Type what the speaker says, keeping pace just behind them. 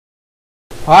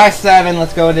Part 7,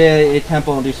 let's go to a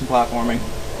temple and do some platforming.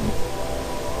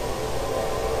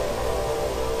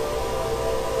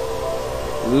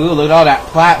 Ooh, look at all that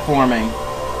platforming.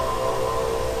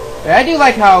 Yeah, I do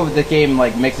like how the game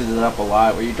like mixes it up a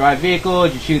lot, where you drive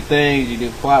vehicles, you shoot things, you do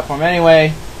platform.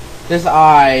 Anyway, this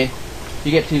eye, if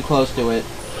you get too close to it,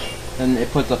 then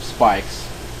it puts up spikes.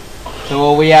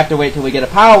 So we have to wait till we get a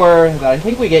power that I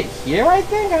think we get here, I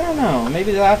don't know.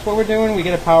 Maybe that's what we're doing. We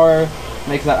get a power,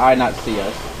 makes that eye not see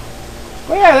us.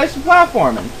 But yeah, there's some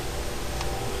platforming.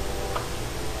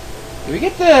 Do we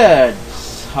get the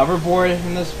hoverboard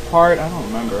in this part? I don't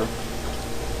remember.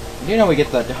 I do know we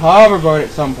get the hoverboard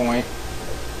at some point.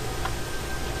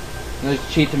 And there's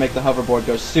a cheat to make the hoverboard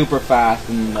go super fast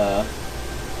in the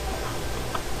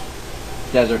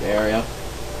desert area,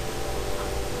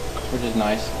 which is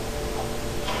nice.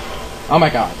 Oh my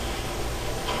god.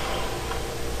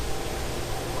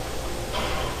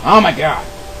 Oh my god.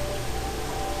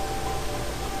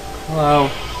 Hello,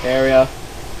 area.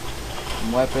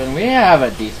 Weapon. We have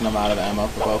a decent amount of ammo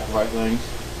for both of our things.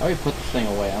 How do we put this thing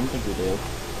away? I don't think we do.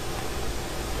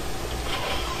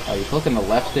 Oh, you click on the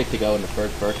left stick to go into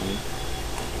first person.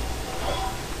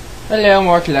 Hello,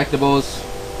 more collectibles.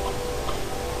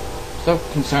 So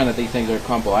concerned that these things are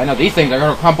crumple. I know these things are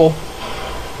gonna crumple.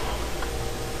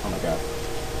 Oh my god.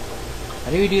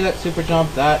 How do we do that super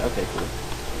jump? That? Okay, cool.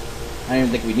 I didn't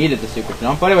even think we needed the super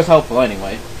jump, but it was helpful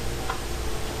anyway.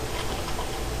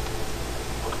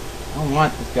 I don't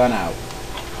want this gun out.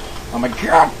 Oh my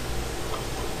god!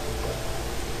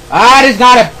 Ah, it is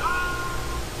not a...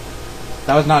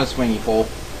 That was not a swingy pole.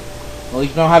 Well, at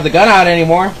least you don't have the gun out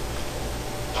anymore.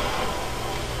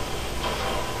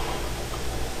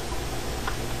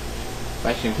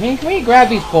 Question, can we grab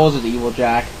these poles with Evil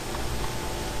Jack?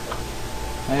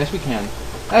 I guess we can.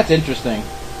 That's interesting.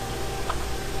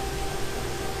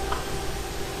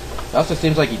 It also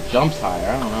seems like he jumps higher.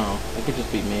 I don't know. That could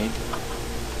just be me.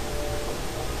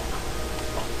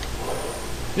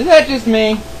 Is that just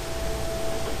me?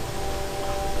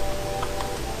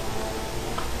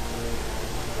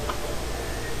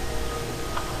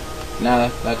 Nah,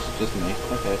 that's just me.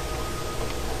 Okay.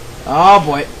 Oh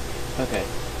boy. Okay.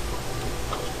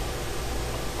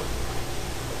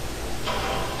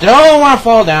 Don't want to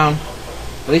fall down.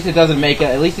 At least it doesn't make it.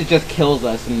 At least it just kills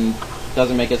us and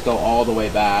doesn't make us go all the way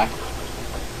back.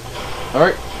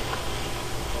 Alright.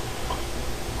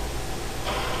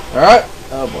 Alright.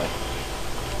 Oh boy.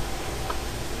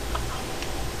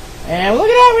 And look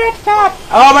at that, we're at the top!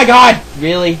 Oh my god!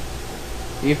 Really?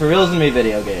 Are you for reals in me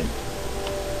video game?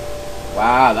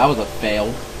 Wow, that was a fail.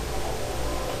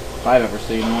 If I've ever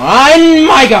seen one. Oh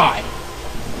my god!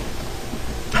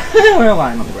 We're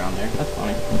lying on the ground there. That's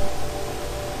funny.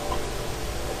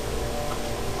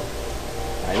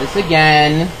 Try this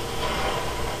again.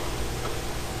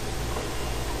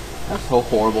 That's so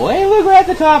horrible. Hey, look, we're at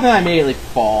the top and I immediately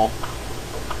fall.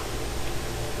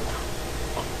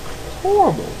 It's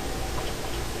horrible.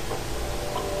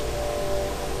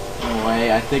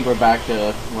 Anyway, I think we're back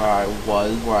to where I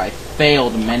was, where I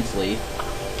failed immensely.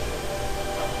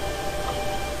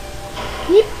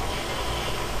 Yeep.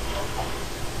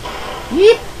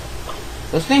 Yeep.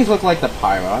 Those things look like the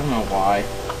pyro. I don't know why.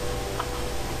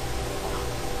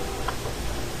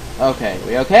 Okay,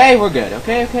 we okay? We're good.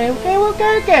 Okay, we're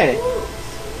good.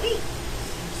 Sweet. You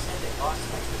said they lost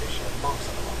an expedition of monks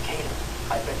on the volcano.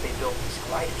 I bet they built these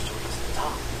gliders to reach the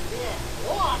top. Yeah,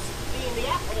 lost being the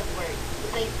operative word.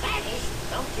 If they vanished,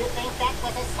 don't you think that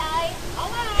was a sign?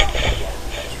 Hello? Yeah,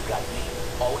 you got me.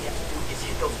 All we have to do is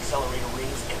hit those accelerator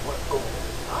rings and we're over.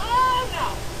 Oh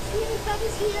no! See any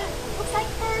brothers here? Looks like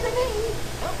fur to me.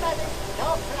 No brothers,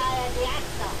 no fly on the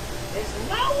axle. There's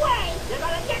no way you're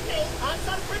gonna get me on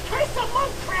some precursor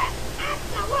monk crap.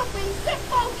 Absolutely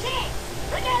zippo kid.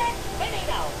 Forget it,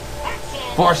 finito. That's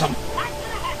it. Force him. Not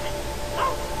gonna happen.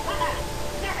 No,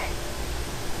 never.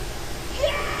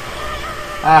 Yeah!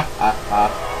 Ha ha ha.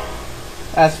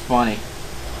 That's funny.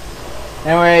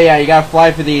 Anyway, yeah, you gotta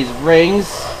fly for these rings.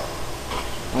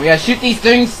 And we gotta shoot these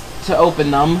things to open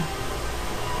them.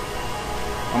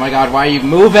 Oh my god, why are you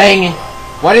moving?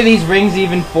 What are these rings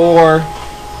even for?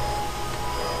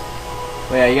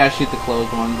 But yeah, you gotta shoot the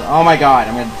closed ones. Oh my god,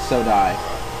 I'm gonna so die.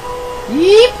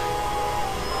 Yeep!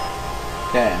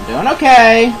 Okay, I'm doing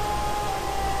okay.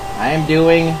 I am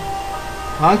doing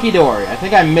hunky-dory. I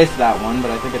think I missed that one,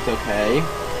 but I think it's okay.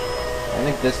 I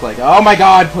think this, like, oh my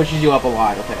god, pushes you up a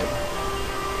lot. Okay.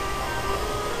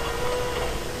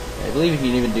 I believe you can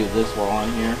even do this while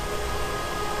on here.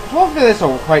 Both of this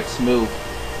are quite smooth.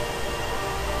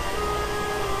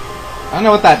 I don't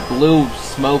know what that blue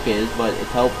smoke is, but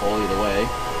it's helpful either way.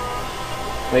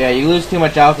 But yeah, you lose too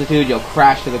much altitude, you'll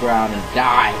crash to the ground and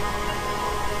die.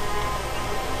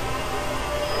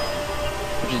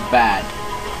 Which is bad.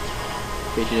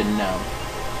 In case you didn't know.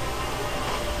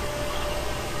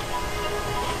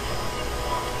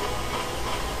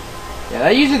 Yeah,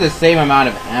 that uses the same amount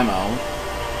of ammo.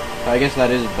 So I guess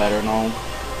that is better in all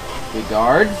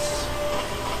regards.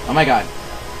 Oh my god.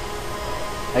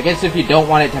 I guess if you don't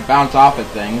want it to bounce off at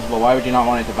things, but why would you not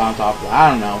want it to bounce off? I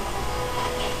don't know.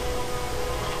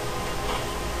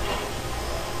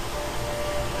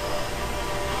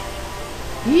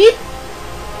 Yeep.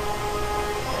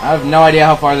 I have no idea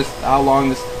how long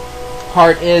this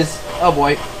part is. Oh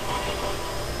boy.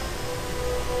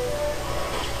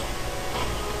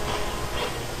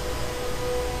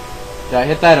 Did I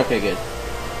hit that? Okay, good.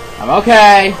 I'm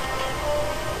okay.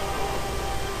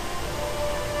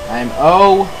 I'm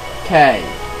okay.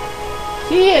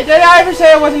 See, did I ever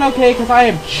say I wasn't okay? Because I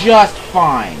am just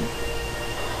fine.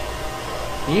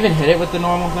 Can you even hit it with the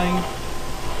normal thing?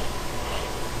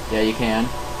 Yeah, you can.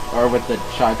 Or with the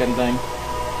shotgun thing.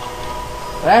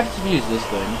 But I have to use this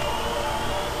thing.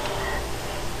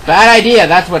 Bad idea,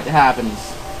 that's what happens.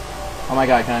 Oh my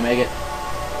god, can I make it?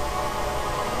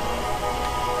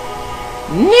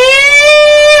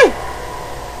 No!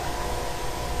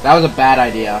 That was a bad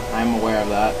idea. I'm aware of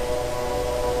that.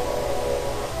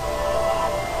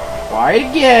 Try it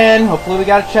again. Hopefully we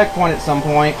got a checkpoint at some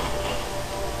point.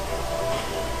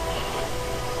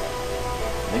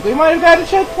 I think we might have got a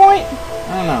checkpoint?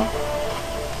 I don't know.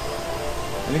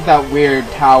 I think that weird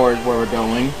tower is where we're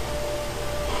going.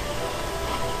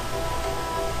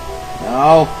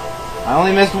 No. I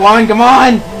only missed one. Come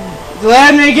on!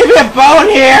 Let me give me a bone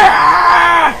here!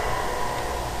 Ah!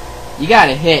 You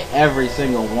gotta hit every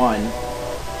single one.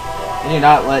 They do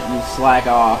not let you slack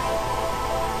off.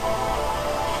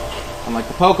 Unlike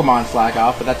the Pokemon slack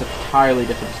off, but that's an entirely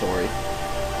different story.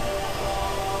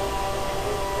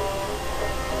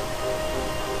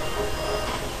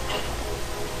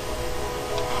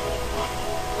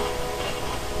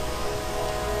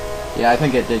 Yeah, I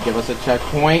think it did give us a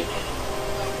checkpoint.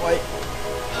 Oh boy.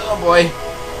 Oh boy.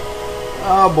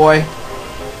 Oh boy.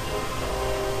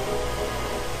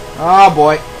 Oh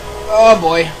boy. Oh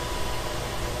boy.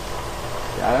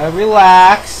 Gotta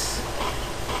relax.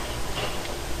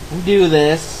 Do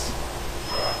this.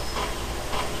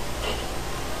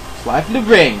 Fly for the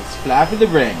rings. Fly for the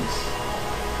rings.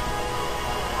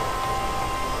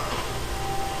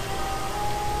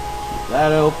 Keep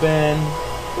that open.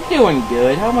 We're doing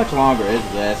good. How much longer is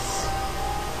this?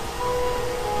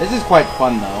 This is quite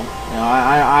fun though. You know,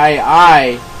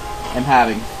 I am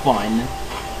having fun.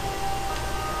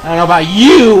 I don't know about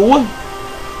you.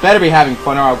 Better be having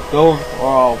fun, or I'll go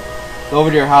over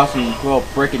to your house and throw a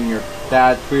brick in your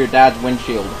through your dad's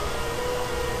windshield.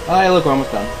 Oh, hey, look, we're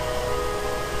almost done.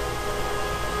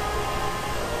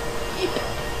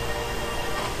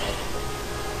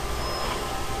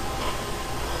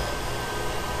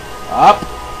 Up.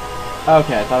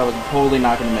 Okay, I thought I was totally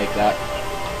not going to make that.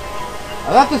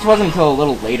 I thought this wasn't until a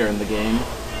little later in the game.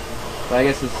 But I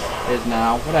guess this is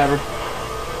now. Whatever.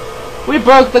 We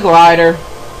broke the glider.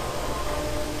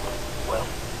 Well,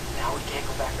 now we can't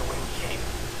go back the way we came.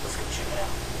 Let's go check it out.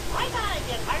 Right behind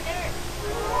you, partner.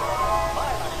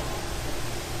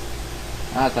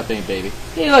 Ah, stop being a baby.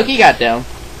 Hey, look, he got down.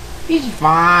 He's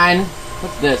fine.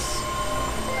 What's this?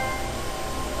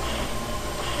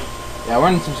 Yeah, we're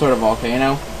in some sort of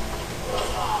volcano.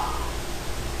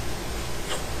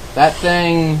 That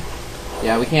thing...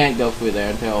 Yeah, we can't go through there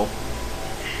until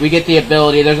we get the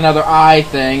ability. There's another eye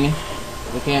thing.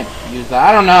 We can't use that.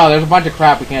 I don't know. There's a bunch of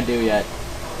crap we can't do yet.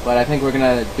 But I think we're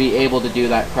going to be able to do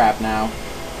that crap now.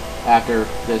 After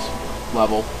this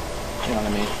level. You know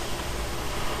what I mean.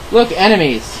 Look,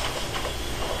 enemies.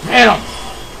 Hit them.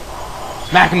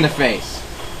 Smack them in the face.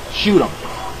 Shoot them.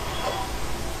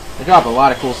 They drop a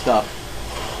lot of cool stuff.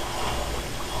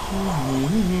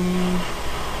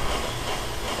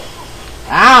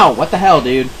 Ow! What the hell,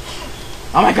 dude?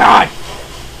 Oh my god!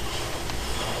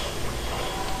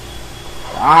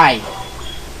 Die!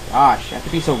 Gosh, I have to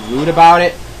be so rude about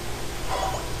it.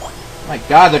 Oh my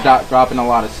god, they're dropping a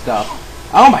lot of stuff.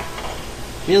 Oh my...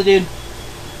 Really, dude?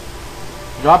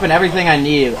 Dropping everything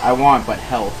I want but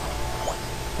health.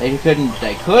 They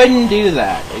couldn't do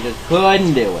that. They just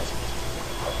couldn't do it.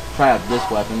 Try out this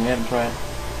weapon. We haven't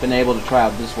been able to try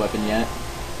out this weapon yet.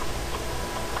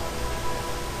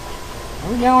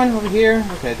 Where are we going? Over here?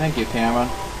 Okay, thank you, camera.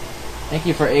 Thank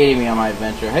you for aiding me on my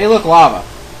adventure. Hey, look, lava.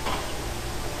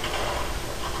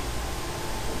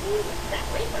 That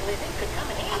Reaper lizard could come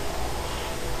in handy.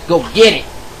 Go get it.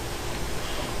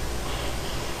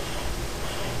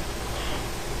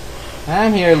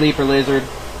 I'm here, Leaper Lizard.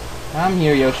 I'm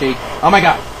here, Yoshi. Oh my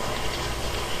god!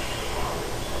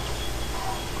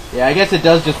 Yeah, I guess it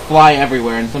does just fly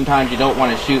everywhere, and sometimes you don't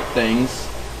want to shoot things.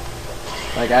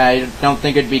 Like, I don't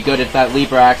think it'd be good if that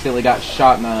Leaper accidentally got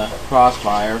shot in the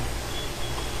crossfire.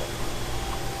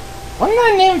 Wasn't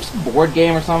that named board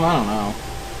game or something? I don't know.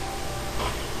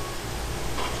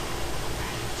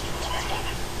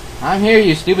 I'm here,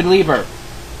 you stupid Leaper.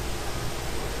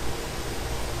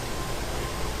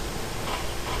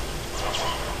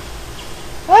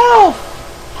 Health!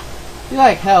 You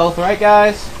like health, right,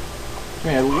 guys?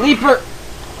 Come here, Leaper!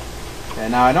 Okay,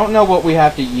 now I don't know what we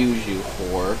have to use you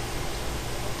for.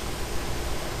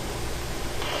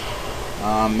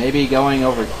 Maybe going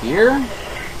over here?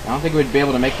 I don't think we'd be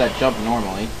able to make that jump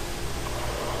normally.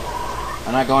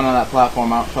 I'm not going on that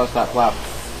platform. I don't trust that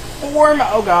platform.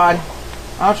 Oh god.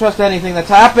 I don't trust anything that's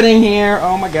happening here.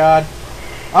 Oh my god.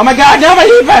 Oh my god, no, my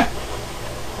Leaper!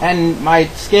 And my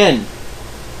skin.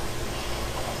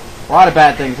 A lot of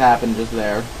bad things happened just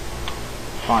there.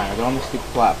 Fine, I'll go on the stupid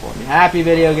platform. You happy,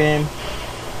 video game?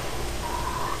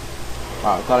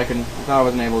 Wow, I thought I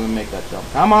wasn't able to make that jump.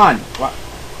 Come on! What?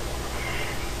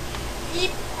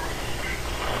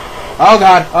 Oh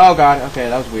god, oh god. Okay,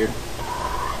 that was weird.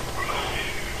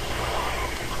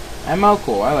 Ammo?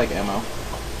 Cool, I like ammo.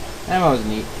 Ammo is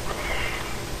neat.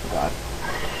 Oh god.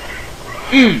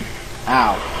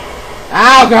 Ow.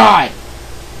 Ow, god!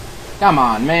 Come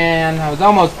on, man. I was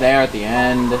almost there at the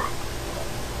end. This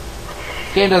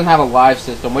game doesn't have a live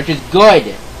system, which is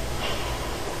good.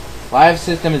 Live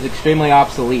system is extremely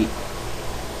obsolete.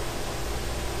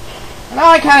 And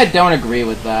I kind of don't agree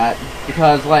with that.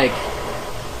 Because, like,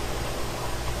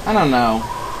 I don't know.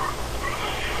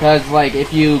 Because, like,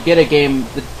 if you get a game,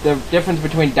 the difference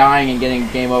between dying and getting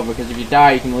game over, because if you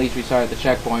die, you can at least restart at the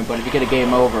checkpoint, but if you get a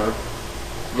game over,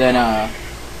 then,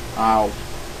 ow.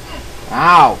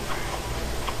 Ow!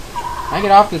 Can I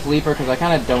get off this Leaper? Because I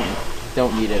kind of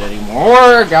don't need it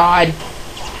anymore. God!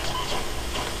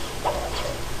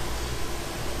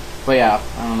 But yeah,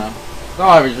 I don't know. That's all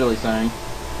I was really saying.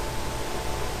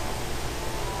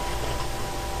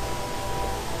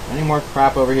 Any more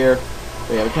crap over here?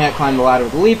 But yeah, we can't climb the ladder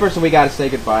with the Leaper, so we gotta say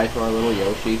goodbye to our little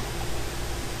Yoshi.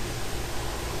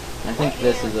 I think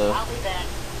this is a... I'll be back.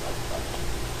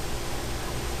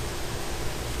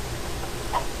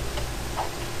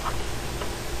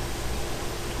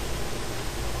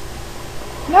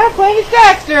 Now playing as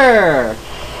Dexter!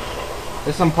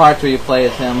 There's some parts where you play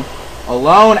as him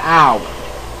alone. Ow!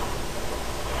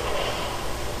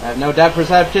 I have no depth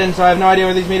perception, so I have no idea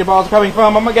where these meteorballs are coming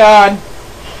from. Oh my god!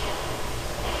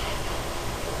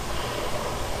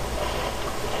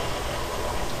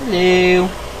 Hello.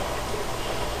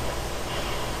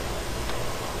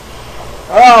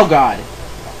 Oh god.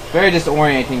 Very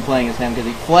disorienting playing as him because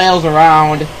he flails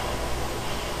around.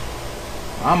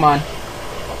 Come on.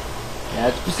 Yeah,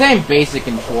 it's the same basic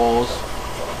controls.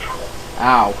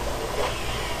 Ow.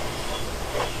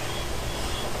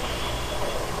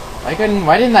 Why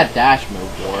didn't that dash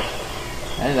move work?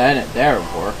 Why didn't that there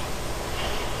work?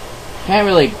 Can't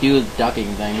really do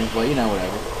ducking things, but you know,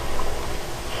 whatever.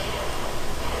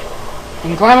 You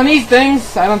can climb on these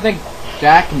things. I don't think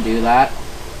Jack can do that.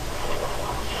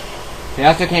 He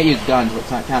also can't use guns, which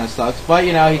kind of sucks. But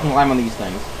you know, he can climb on these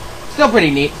things. Still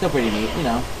pretty neat. Still pretty neat. You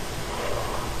know.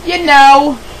 You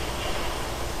know.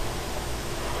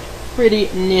 Pretty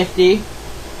nifty.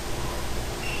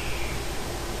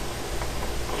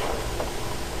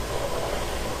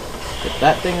 Get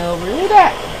that thing over. Look at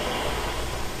that.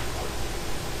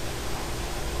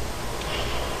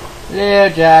 Hello,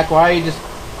 Jack. Why are you just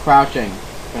crouching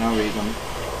for no reason?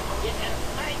 You can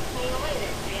thank me later,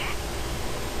 Jack.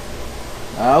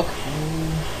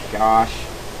 Okay. Gosh.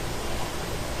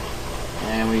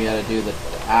 And we gotta do the...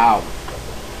 Ow.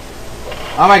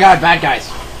 Oh my god, bad guys.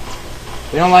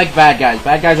 We don't like bad guys.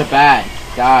 Bad guys are bad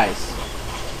guys.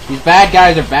 These bad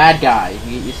guys are bad guys.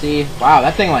 You see? Wow,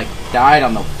 that thing like died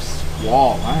on the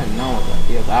wall. I had no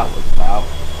idea what that was about.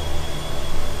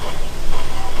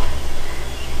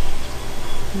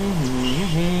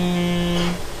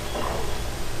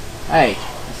 Hey,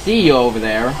 I see you over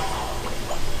there. I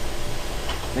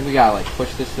think we gotta like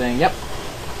push this thing. Yep.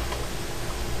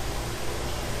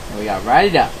 And we gotta ride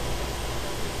it up.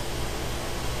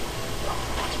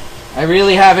 I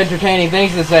really have entertaining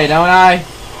things to say, don't I?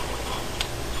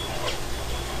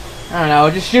 I don't know,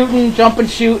 just shooting, jump and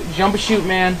shoot,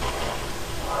 man.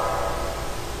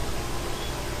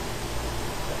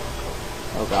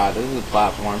 Oh god, this is a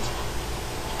platform.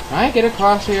 Can I get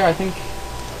across here? I think...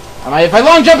 if I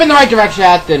long jump in the right direction,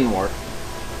 that didn't work.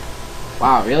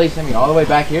 Wow, really? Send me all the way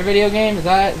back here, video game? Is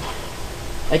that...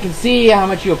 I can see how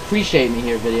much you appreciate me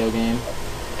here, video game.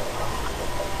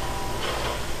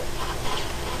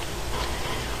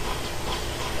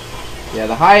 Yeah,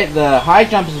 the high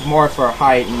jump is more for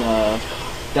height, and the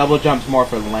double jump's more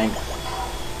for length.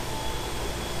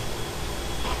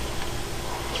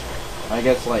 I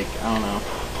guess, like, I don't know.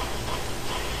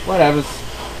 Whatever.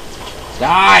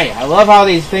 Die! I love how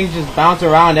these things just bounce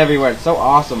around everywhere. It's so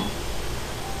awesome.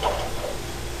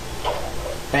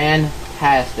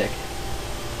 Fantastic.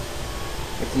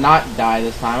 It's not die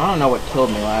this time. I don't know what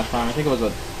killed me last time. I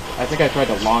think I tried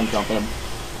to long jump in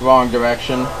the wrong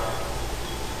direction.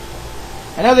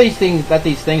 I know these things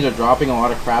are dropping a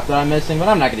lot of crap that I'm missing, but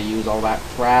I'm not going to use all that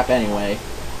crap anyway.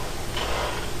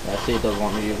 Yeah, see, it doesn't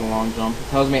want me to use a long jump. It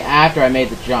tells me after I made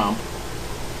the jump.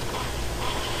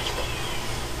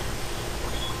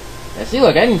 Yeah, see,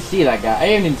 look, I didn't see that guy. I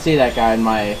didn't see that guy, and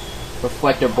my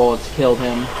reflector bullets killed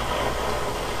him.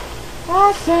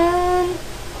 Awesome!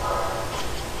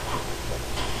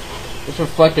 This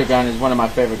reflector gun is one of my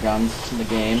favorite guns in the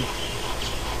game.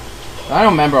 I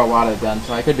don't remember a lot of the guns,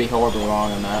 so I could be horribly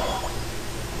wrong on that.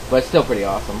 But it's still pretty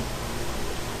awesome.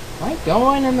 Am I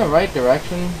going in the right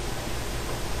direction?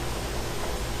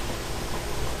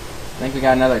 I think we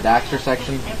got another Daxter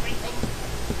section.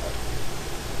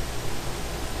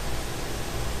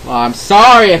 Well, I'm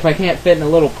sorry if I can't fit in a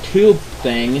little tube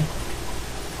thing.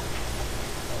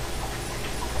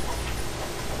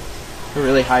 A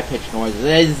really high-pitched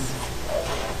noises.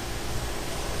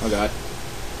 Oh god.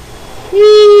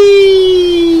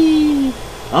 Whee!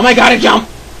 Oh my god, a jump!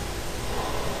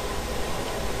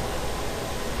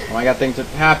 Oh my god, things are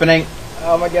happening.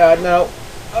 Oh my god, no.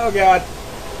 Oh god.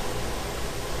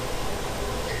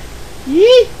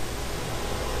 Yee!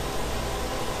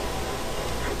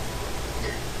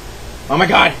 Oh my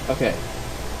god! Okay.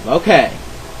 Okay.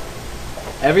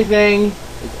 Everything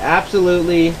is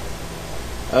absolutely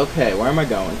okay. Where am I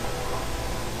going?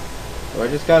 Do I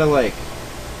just gotta, like...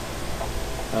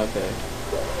 Okay.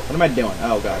 What am I doing?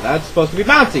 Oh god, that's supposed to be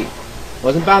bouncy! It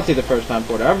wasn't bouncy the first time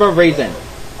for whatever reason.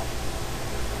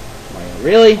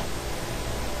 Really?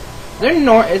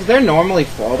 Is there normally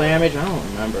fall damage? I don't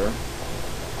remember.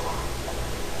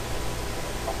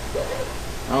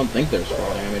 I don't think there's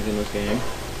fall damage in this game.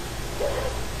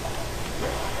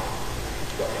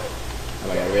 Oh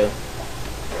my god, really?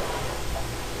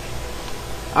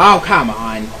 Oh, come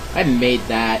on! I made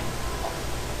that.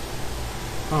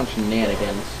 Oh,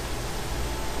 shenanigans.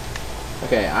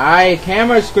 Okay,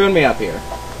 camera's screwing me up here.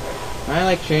 I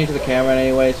like change the camera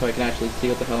anyway so I can actually see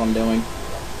what the hell I'm doing.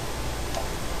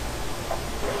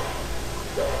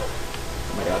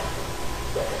 Oh my god.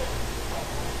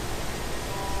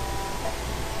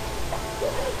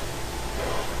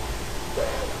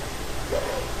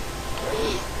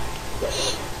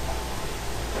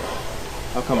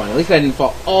 Oh, come on. At least I didn't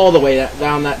fall all the way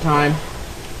down that time.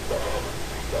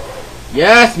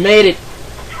 Yes, made it!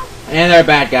 And they're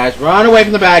bad guys. Run away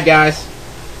from the bad guys.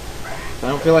 I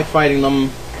don't feel like fighting them.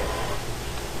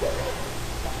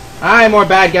 Hi, more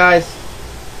bad guys.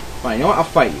 Fine, you know what? I'll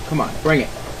fight you. Come on, bring it.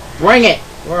 Bring it!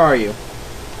 Where are you?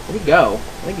 Where'd he go?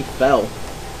 I think he fell.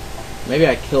 Maybe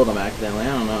I killed him accidentally.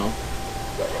 I don't know.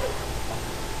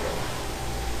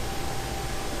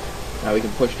 Now we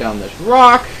can push down this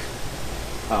rock.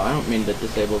 Oh, I don't mean to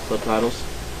disable subtitles.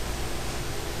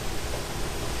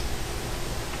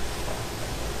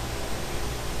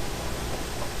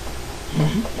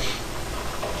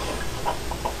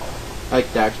 I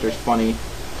like Daxter's funny,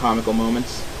 comical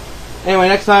moments. Anyway,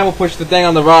 next time we'll push the thing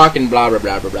on the rock and blah blah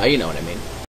blah blah blah. You know what I mean.